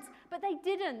want. But they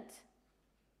didn't.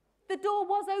 The door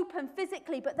was open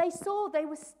physically, but they saw they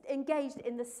were engaged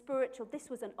in the spiritual. This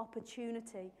was an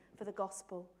opportunity for the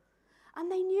gospel.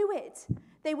 And they knew it.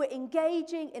 They were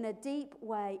engaging in a deep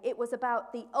way. It was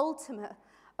about the ultimate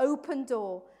open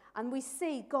door. And we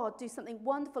see God do something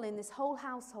wonderful in this whole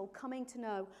household, coming to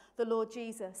know the Lord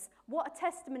Jesus. What a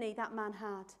testimony that man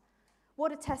had.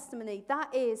 What a testimony.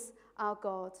 That is our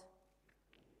God.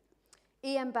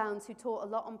 E.M. Bounds, who taught a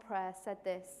lot on prayer, said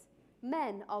this: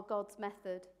 men are God's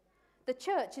method. The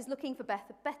church is looking for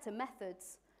better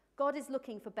methods. God is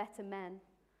looking for better men.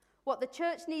 What the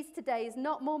church needs today is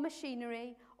not more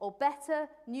machinery or better,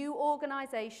 new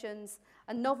organizations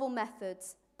and novel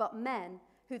methods, but men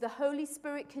who the Holy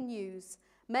Spirit can use,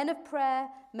 men of prayer,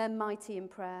 men mighty in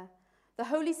prayer. The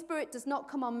Holy Spirit does not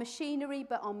come on machinery,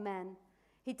 but on men.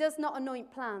 He does not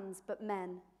anoint plans, but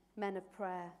men of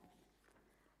prayer.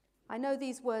 I know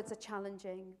these words are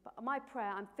challenging, but my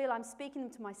prayer, I feel I'm speaking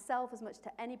them to myself as much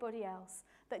to anybody else,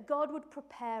 that God would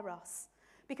prepare us.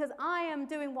 Because I am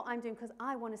doing what I'm doing because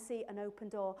I want to see an open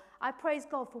door. I praise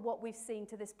God for what we've seen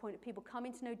to this point of people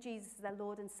coming to know Jesus as their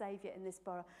Lord and Saviour in this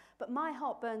borough. But my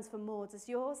heart burns for more. Does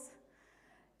yours?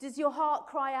 Does your heart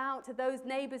cry out to those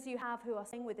neighbours you have who are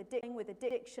struggling with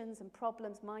addictions and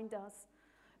problems? Mine does.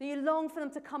 Do you long for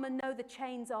them to come and know the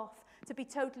chains off, to be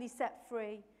totally set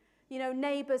free? You know,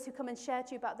 neighbours who come and share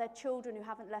to you about their children who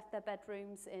haven't left their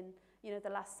bedrooms in, the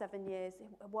last 7 years.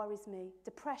 It worries me.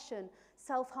 Depression,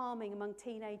 self-harming among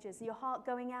teenagers. Your heart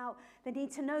going out. They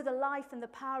need to know the life and the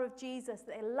power of Jesus,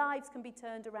 that their lives can be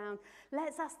turned around.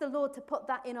 Let's ask the Lord to put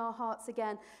that in our hearts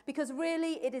again, because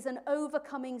really it is an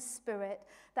overcoming spirit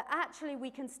that actually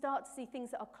we can start to see things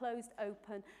that are closed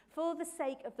open for the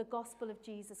sake of the gospel of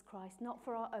Jesus Christ, not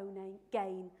for our own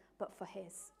gain, but for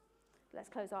his. Let's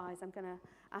close our eyes. I'm going to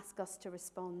ask us to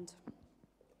respond.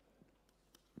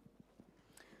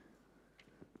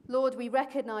 Lord, we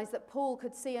recognize that Paul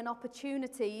could see an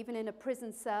opportunity even in a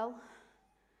prison cell.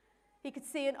 He could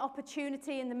see an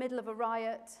opportunity in the middle of a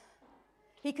riot.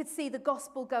 He could see the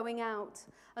gospel going out.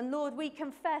 And Lord, we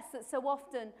confess that so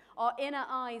often our inner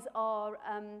eyes are,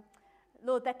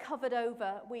 Lord, they're covered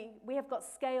over. We have got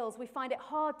scales. We find it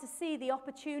hard to see the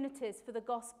opportunities for the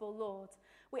gospel, Lord.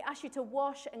 We ask you to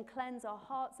wash and cleanse our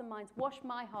hearts and minds. Wash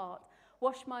my heart.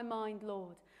 Wash my mind,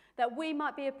 Lord. That we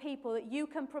might be a people that you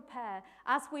can prepare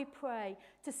as we pray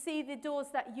to see the doors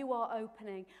that you are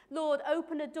opening. Lord,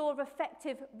 open a door of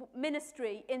effective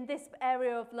ministry in this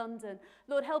area of London.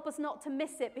 Lord, help us not to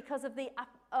miss it because of the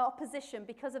opposition,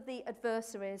 because of the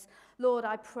adversaries. Lord,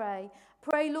 I pray.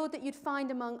 Pray, Lord, that you'd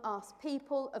find among us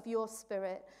people of your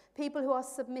spirit, people who are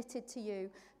submitted to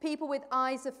you, people with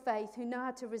eyes of faith who know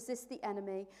how to resist the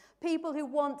enemy, people who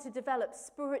want to develop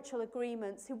spiritual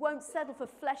agreements, who won't settle for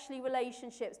fleshly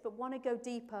relationships but want to go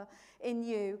deeper in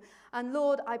you. And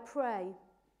Lord, I pray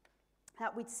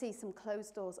that we'd see some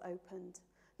closed doors opened.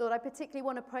 Lord, I particularly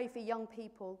want to pray for young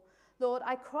people. Lord,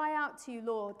 I cry out to you,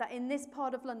 Lord, that in this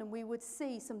part of London we would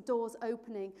see some doors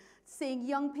opening, seeing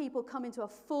young people come into a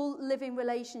full living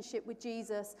relationship with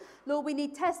Jesus. Lord, we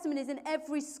need testimonies in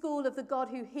every school of the God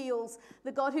who heals,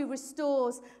 the God who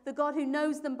restores, the God who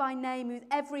knows them by name, whose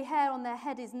every hair on their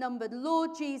head is numbered.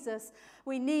 Lord Jesus,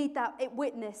 we need that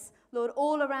witness, Lord,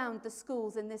 all around the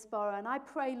schools in this borough. And I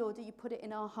pray, Lord, that you put it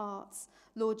in our hearts,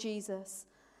 Lord Jesus.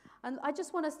 And I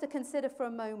just want us to consider for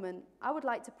a moment, I would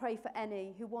like to pray for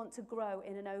any who want to grow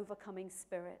in an overcoming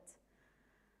spirit.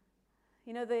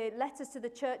 You know, the letters to the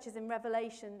churches in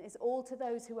Revelation is all to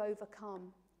those who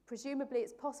overcome. Presumably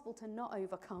it's possible to not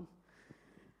overcome.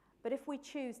 But if we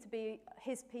choose to be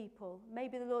his people,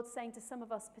 maybe the Lord's saying to some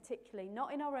of us particularly,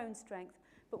 not in our own strength,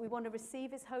 but we want to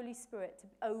receive his Holy Spirit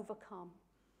to overcome.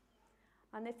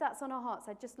 And if that's on our hearts,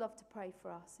 I'd just love to pray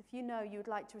for us. If you know you would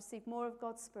like to receive more of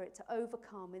God's Spirit to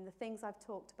overcome in the things I've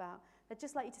talked about, I'd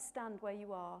just like you to stand where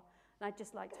you are, and I'd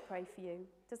just like to pray for you.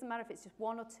 It doesn't matter if it's just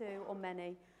one or two or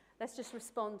many. Let's just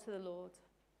respond to the Lord.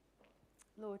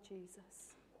 Lord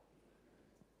Jesus.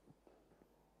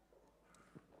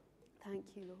 Thank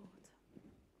you, Lord.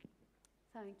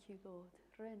 Thank you, Lord.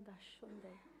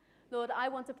 Lord, I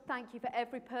want to thank you for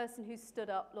every person who stood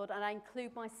up, Lord, and I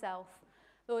include myself.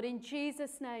 Lord, in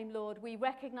Jesus' name, Lord, we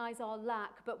recognize our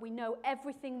lack, but we know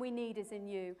everything we need is in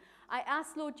you. I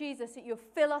ask, Lord Jesus, that you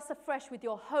fill us afresh with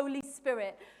your Holy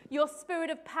Spirit, your spirit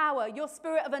of power, your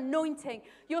spirit of anointing,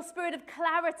 your spirit of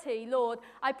clarity, Lord.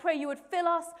 I pray you would fill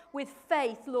us with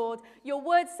faith, Lord. Your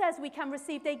word says we can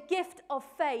receive a gift of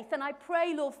faith, and I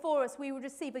pray, Lord, for us, we would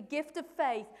receive a gift of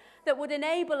faith that would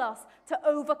enable us to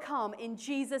overcome in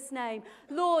Jesus' name.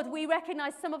 Lord, we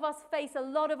recognize some of us face a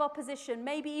lot of opposition,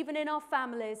 maybe even in our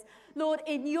families. Lord,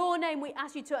 in your name, we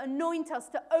ask you to anoint us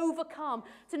to overcome,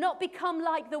 to not become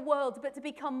like the world, but to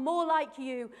become more like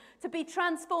you, to be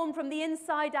transformed from the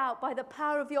inside out by the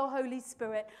power of your Holy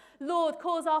Spirit. Lord,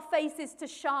 cause our faces to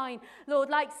shine, Lord,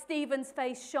 like Stephen's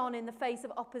face shone in the face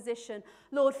of opposition.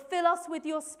 Lord, fill us with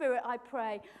your spirit, I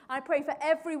pray. I pray for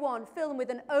everyone, fill them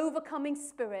with an overcoming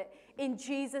spirit in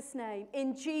Jesus' name.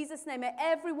 In Jesus' name, may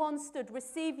everyone stood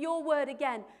receive your word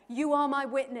again. You are my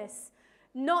witness.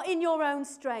 Not in your own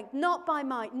strength, not by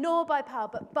might, nor by power,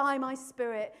 but by my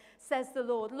Spirit, says the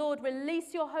Lord. Lord,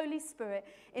 release your Holy Spirit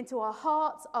into our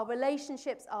hearts, our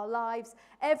relationships, our lives,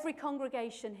 every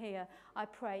congregation here, I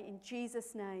pray in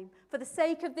Jesus' name. For the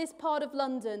sake of this part of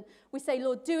London, we say,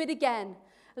 Lord, do it again.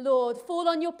 Lord, fall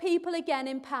on your people again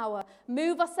in power.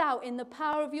 Move us out in the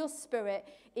power of your Spirit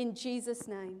in Jesus'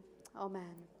 name.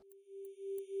 Amen.